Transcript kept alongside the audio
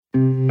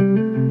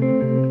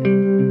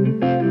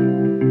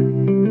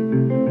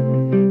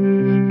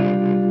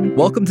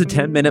Welcome to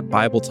 10-Minute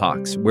Bible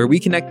Talks, where we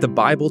connect the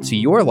Bible to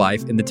your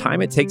life in the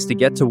time it takes to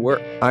get to work.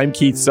 I'm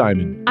Keith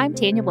Simon. I'm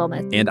Tanya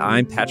Wilmoth. And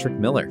I'm Patrick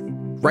Miller.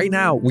 Right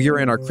now, we are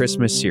in our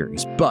Christmas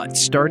series, but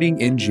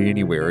starting in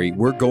January,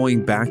 we're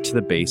going back to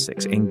the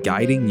basics and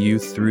guiding you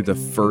through the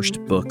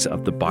first books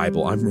of the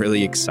Bible. I'm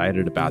really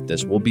excited about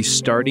this. We'll be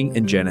starting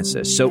in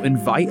Genesis, so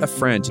invite a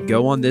friend to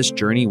go on this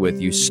journey with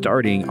you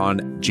starting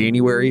on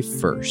January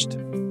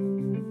 1st.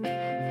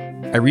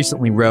 I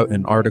recently wrote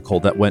an article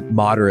that went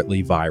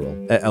moderately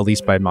viral, at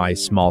least by my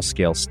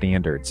small-scale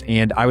standards,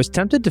 and I was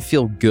tempted to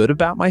feel good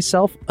about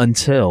myself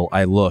until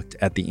I looked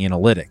at the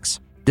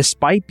analytics.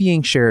 Despite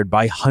being shared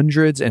by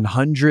hundreds and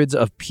hundreds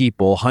of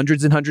people,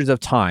 hundreds and hundreds of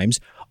times,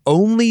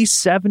 only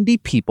 70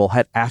 people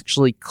had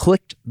actually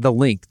clicked the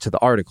link to the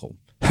article.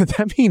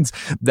 That means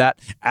that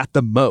at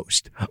the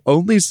most,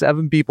 only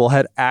 7 people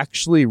had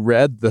actually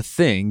read the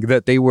thing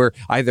that they were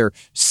either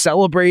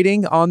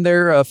celebrating on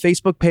their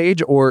Facebook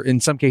page or in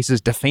some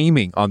cases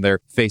defaming on their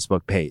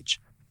Facebook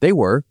page. They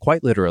were,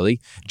 quite literally,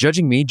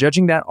 judging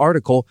that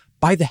article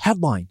by the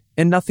headline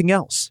and nothing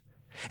else.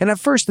 And at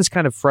first, this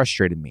kind of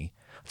frustrated me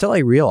until I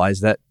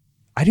realized that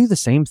I do the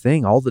same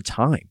thing all the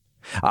time.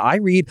 I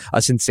read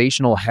a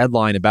sensational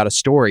headline about a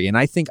story and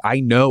I think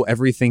I know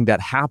everything that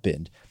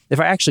happened. If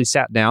I actually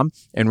sat down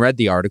and read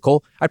the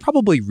article, I'd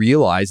probably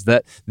realize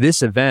that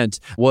this event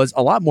was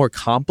a lot more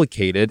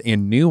complicated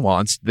and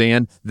nuanced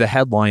than the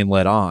headline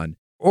let on.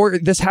 Or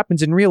this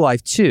happens in real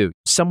life too.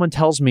 Someone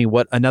tells me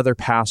what another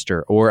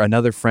pastor or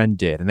another friend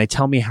did, and they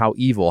tell me how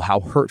evil, how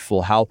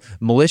hurtful, how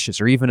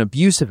malicious, or even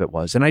abusive it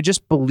was. And I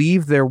just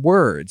believe their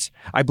words.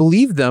 I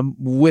believe them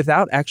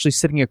without actually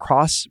sitting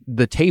across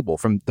the table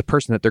from the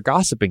person that they're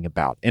gossiping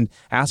about and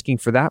asking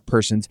for that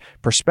person's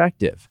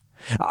perspective.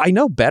 I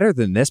know better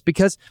than this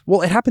because,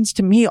 well, it happens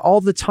to me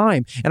all the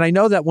time. And I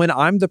know that when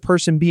I'm the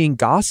person being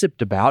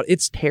gossiped about,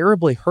 it's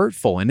terribly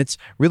hurtful and it's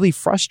really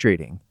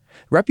frustrating.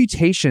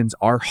 Reputations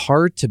are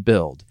hard to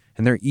build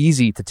and they're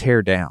easy to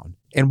tear down.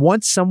 And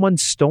once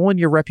someone's stolen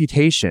your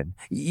reputation,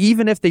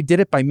 even if they did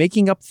it by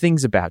making up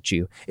things about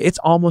you, it's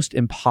almost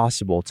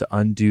impossible to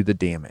undo the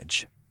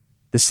damage.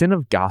 The sin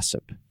of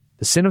gossip,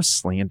 the sin of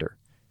slander,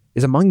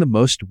 is among the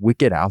most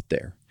wicked out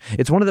there.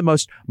 It's one of the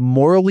most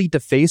morally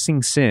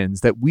defacing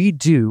sins that we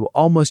do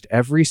almost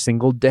every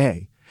single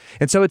day.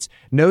 And so it's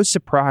no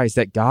surprise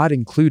that God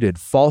included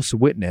false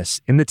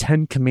witness in the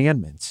 10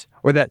 Commandments,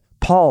 or that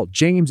Paul,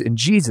 James, and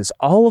Jesus,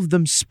 all of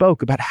them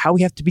spoke about how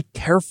we have to be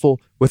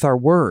careful with our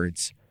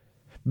words.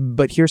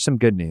 But here's some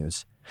good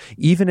news.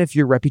 Even if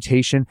your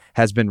reputation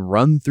has been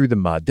run through the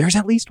mud, there's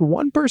at least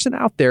one person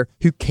out there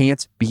who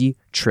can't be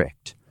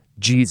tricked: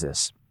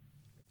 Jesus.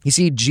 You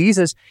see,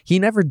 Jesus, he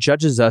never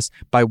judges us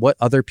by what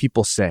other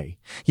people say.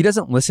 He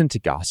doesn't listen to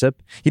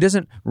gossip. He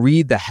doesn't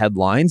read the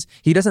headlines.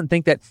 He doesn't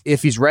think that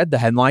if he's read the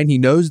headline, he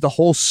knows the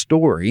whole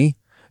story.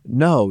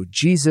 No,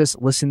 Jesus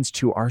listens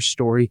to our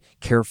story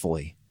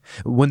carefully.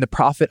 When the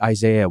prophet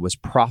Isaiah was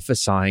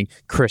prophesying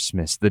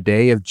Christmas, the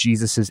day of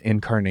Jesus'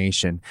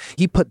 incarnation,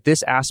 he put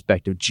this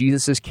aspect of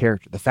Jesus'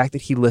 character, the fact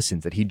that he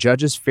listens, that he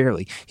judges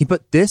fairly, he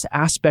put this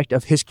aspect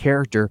of his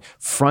character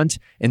front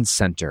and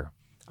center.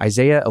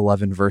 Isaiah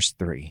 11, verse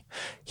 3,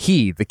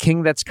 He, the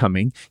king that's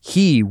coming,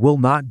 he will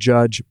not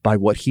judge by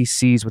what he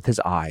sees with his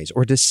eyes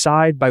or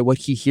decide by what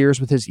he hears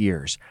with his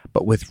ears,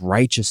 but with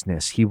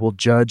righteousness he will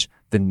judge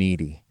the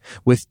needy.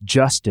 With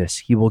justice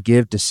he will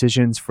give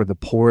decisions for the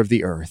poor of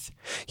the earth.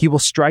 He will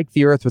strike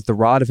the earth with the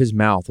rod of his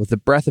mouth. With the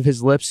breath of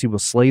his lips he will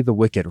slay the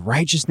wicked.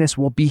 Righteousness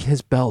will be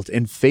his belt,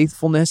 and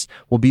faithfulness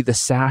will be the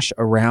sash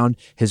around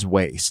his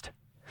waist.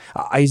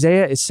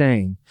 Isaiah is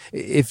saying,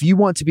 if you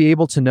want to be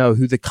able to know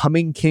who the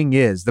coming king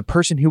is, the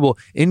person who will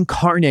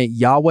incarnate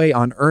Yahweh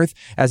on earth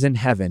as in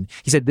heaven,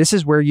 he said, this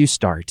is where you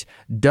start.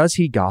 Does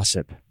he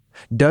gossip?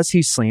 Does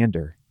he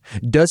slander?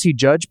 Does he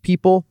judge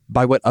people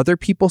by what other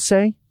people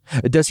say?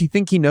 Does he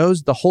think he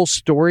knows the whole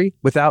story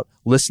without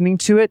listening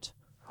to it?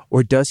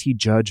 Or does he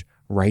judge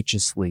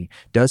righteously?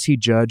 Does he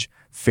judge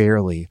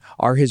fairly?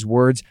 Are his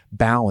words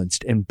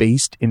balanced and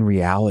based in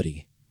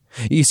reality?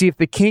 You see, if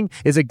the king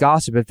is a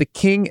gossip, if the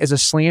king is a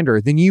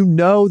slanderer, then you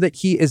know that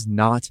he is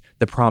not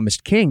the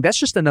promised king. That's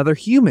just another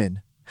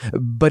human.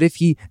 But if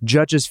he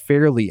judges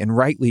fairly and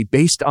rightly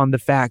based on the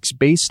facts,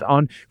 based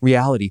on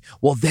reality,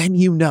 well, then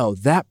you know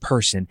that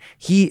person,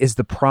 he is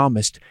the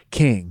promised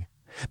king.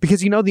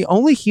 Because the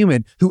only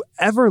human who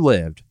ever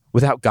lived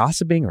without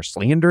gossiping or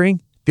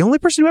slandering, the only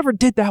person who ever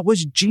did that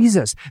was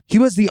Jesus. He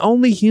was the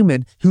only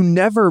human who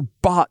never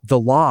bought the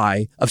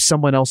lie of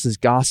someone else's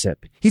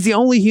gossip. He's the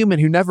only human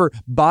who never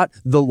bought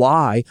the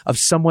lie of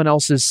someone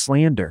else's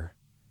slander.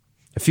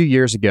 A few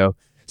years ago,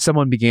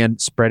 someone began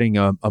spreading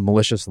a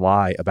malicious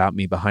lie about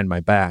me behind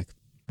my back.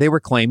 They were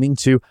claiming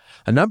to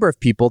a number of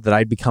people that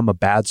I'd become a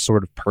bad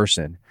sort of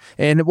person.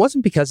 And it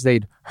wasn't because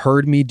they'd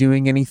heard me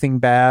doing anything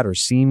bad or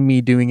seen me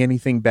doing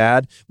anything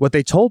bad. What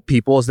they told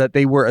people is that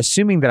they were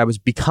assuming that I was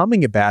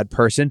becoming a bad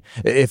person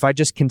if I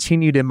just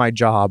continued in my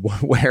job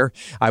where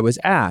I was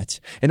at.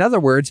 In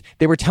other words,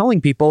 they were telling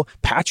people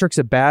Patrick's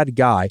a bad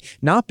guy,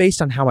 not based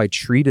on how I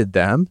treated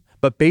them,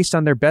 but based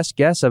on their best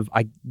guess of,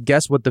 I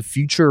guess, what the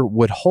future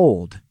would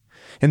hold.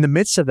 In the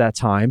midst of that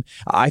time,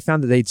 I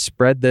found that they'd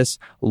spread this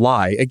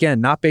lie.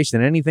 Again, not based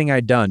on anything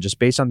I'd done, just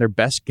based on their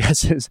best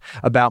guesses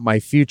about my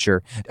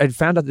future. I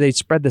found out that they'd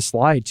spread this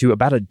lie to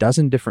about a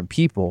dozen different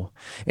people.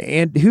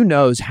 And who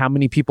knows how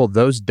many people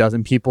those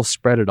dozen people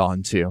spread it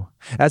on to.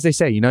 As they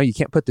say, you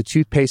can't put the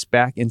toothpaste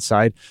back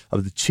inside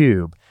of the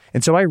tube.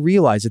 And so I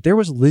realized that there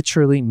was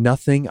literally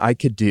nothing I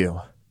could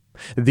do.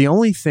 The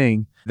only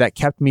thing that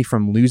kept me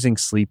from losing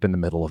sleep in the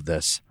middle of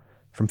this,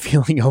 from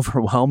feeling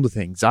overwhelmed with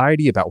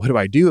anxiety about what do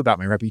I do about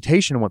my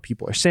reputation and what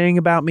people are saying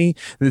about me,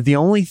 the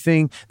only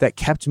thing that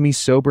kept me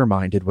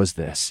sober-minded was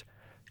this: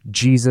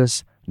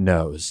 Jesus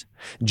knows.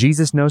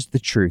 Jesus knows the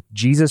truth.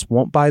 Jesus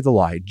won't buy the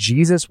lie.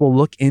 Jesus will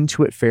look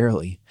into it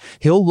fairly.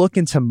 He'll look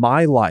into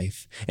my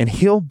life, and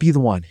he'll be the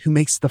one who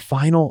makes the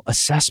final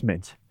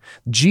assessment.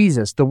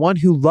 Jesus, the one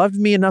who loved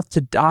me enough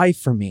to die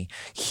for me,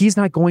 he's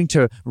not going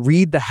to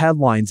read the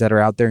headlines that are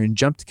out there and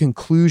jump to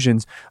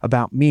conclusions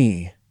about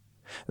me.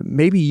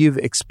 Maybe you've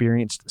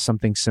experienced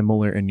something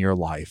similar in your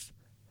life.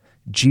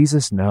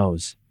 Jesus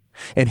knows,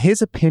 and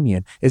his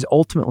opinion is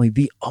ultimately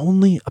the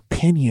only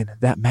opinion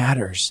that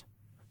matters.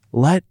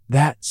 Let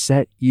that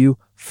set you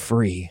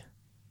free.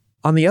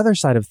 On the other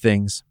side of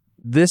things,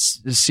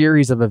 this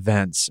series of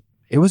events,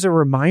 it was a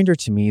reminder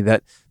to me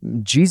that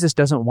Jesus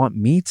doesn't want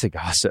me to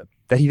gossip,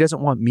 that he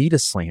doesn't want me to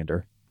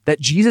slander, that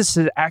Jesus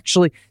has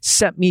actually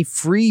set me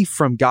free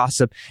from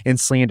gossip and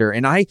slander.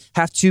 And I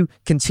have to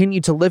continue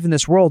to live in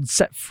this world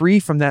set free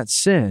from that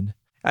sin.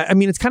 I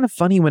mean, it's kind of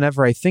funny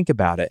whenever I think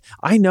about it.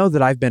 I know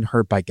that I've been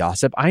hurt by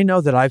gossip. I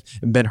know that I've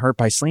been hurt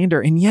by slander.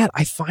 And yet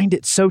I find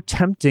it so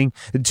tempting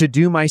to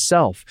do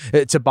myself,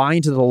 to buy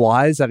into the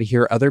lies that I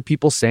hear other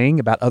people saying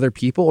about other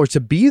people, or to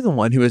be the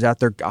one who is out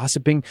there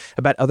gossiping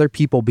about other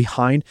people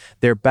behind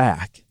their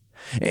back.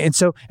 And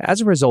so as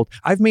a result,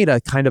 I've made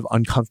a kind of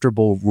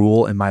uncomfortable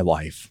rule in my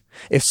life.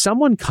 If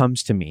someone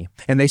comes to me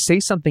and they say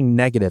something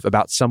negative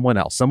about someone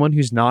else, someone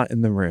who's not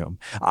in the room,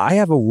 I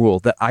have a rule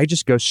that I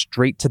just go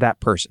straight to that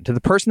person, to the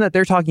person that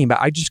they're talking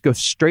about. I just go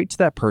straight to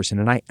that person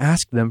and I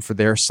ask them for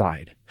their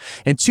side.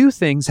 And two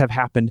things have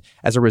happened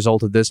as a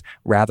result of this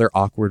rather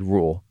awkward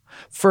rule.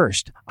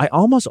 First, I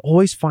almost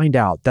always find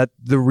out that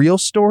the real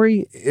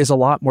story is a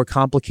lot more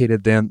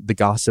complicated than the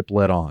gossip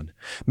let on.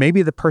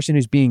 Maybe the person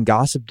who's being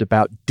gossiped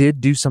about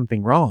did do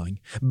something wrong,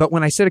 but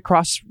when I sit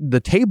across the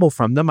table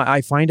from them,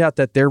 I find out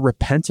that they're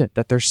repentant,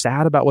 that they're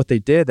sad about what they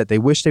did, that they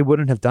wish they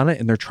wouldn't have done it,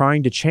 and they're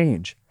trying to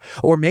change.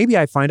 Or maybe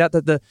I find out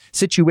that the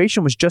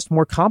situation was just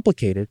more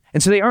complicated,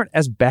 and so they aren't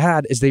as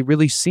bad as they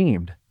really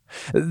seemed.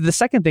 The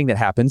second thing that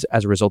happens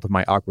as a result of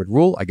my awkward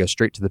rule, I go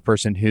straight to the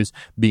person who's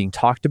being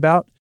talked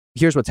about.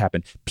 Here's what's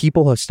happened.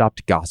 People have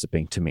stopped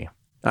gossiping to me.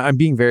 I'm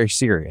being very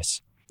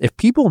serious. If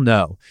people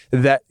know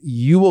that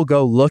you will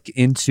go look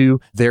into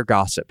their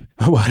gossip,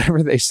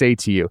 whatever they say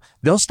to you,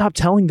 they'll stop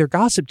telling their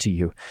gossip to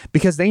you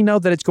because they know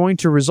that it's going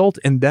to result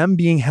in them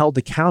being held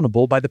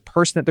accountable by the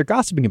person that they're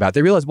gossiping about.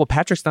 They realize, well,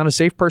 Patrick's not a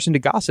safe person to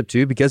gossip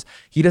to because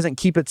he doesn't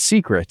keep it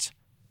secret.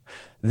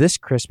 This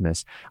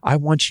Christmas, I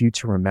want you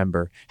to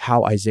remember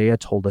how Isaiah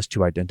told us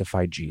to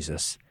identify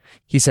Jesus.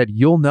 He said,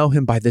 you'll know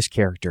him by this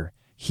character.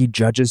 He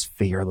judges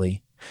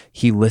fairly.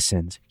 He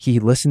listens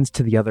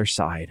to the other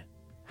side.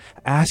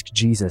 Ask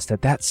Jesus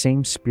that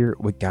same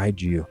spirit would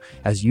guide you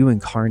as you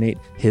incarnate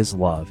his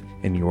love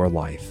in your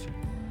life.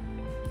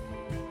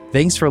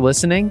 Thanks for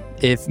listening.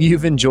 If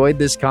you've enjoyed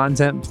this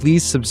content,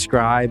 please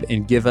subscribe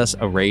and give us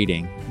a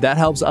rating. That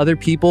helps other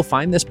people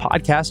find this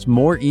podcast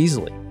more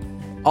easily.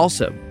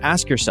 Also,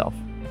 ask yourself,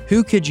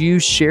 who could you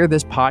share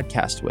this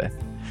podcast with?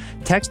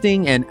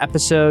 Texting an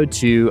episode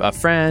to a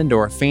friend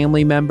or a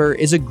family member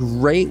is a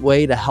great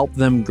way to help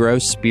them grow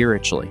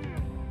spiritually.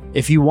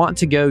 If you want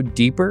to go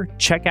deeper,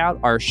 check out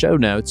our show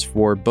notes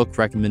for book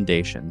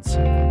recommendations.